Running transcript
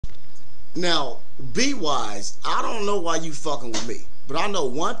Now, be wise. I don't know why you fucking with me, but I know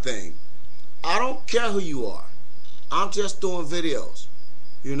one thing. I don't care who you are. I'm just doing videos.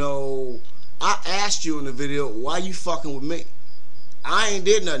 You know, I asked you in the video why you fucking with me. I ain't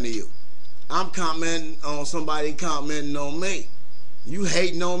did nothing to you. I'm commenting on somebody commenting on me. You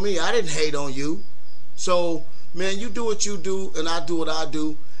hating on me. I didn't hate on you. So, man, you do what you do and I do what I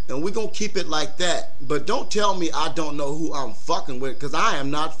do. And we're going to keep it like that. But don't tell me I don't know who I'm fucking with, because I am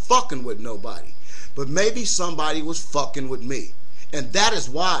not fucking with nobody. But maybe somebody was fucking with me. And that is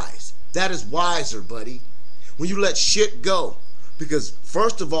wise. That is wiser, buddy. When you let shit go. Because,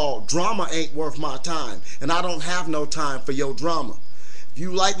 first of all, drama ain't worth my time. And I don't have no time for your drama. If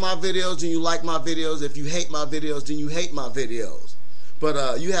you like my videos, then you like my videos. If you hate my videos, then you hate my videos.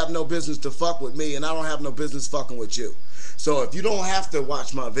 But you have no business to fuck with me, and I don't have no business fucking with you. So if you don't have to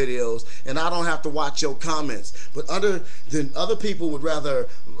watch my videos, and I don't have to watch your comments, but other people would rather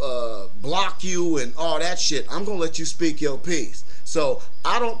block you and all that shit, I'm going to let you speak your piece. So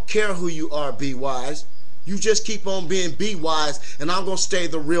I don't care who you are, Be Wise. You just keep on being Be Wise, and I'm going to stay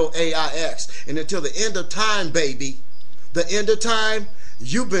the real AIX. And until the end of time, baby, the end of time,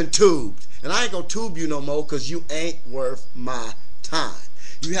 you've been tubed. And I ain't going to tube you no more, because you ain't worth my time.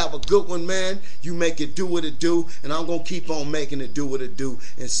 You have a good one, man. You make it do what it do, and I'm going to keep on making it do what it do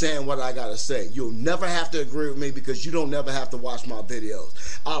and saying what I got to say. You'll never have to agree with me, because you don't never have to watch my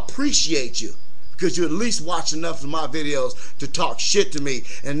videos. I appreciate you, because you at least watch enough of my videos to talk shit to me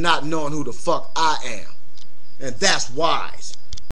and not knowing who the fuck I am. And that's wise.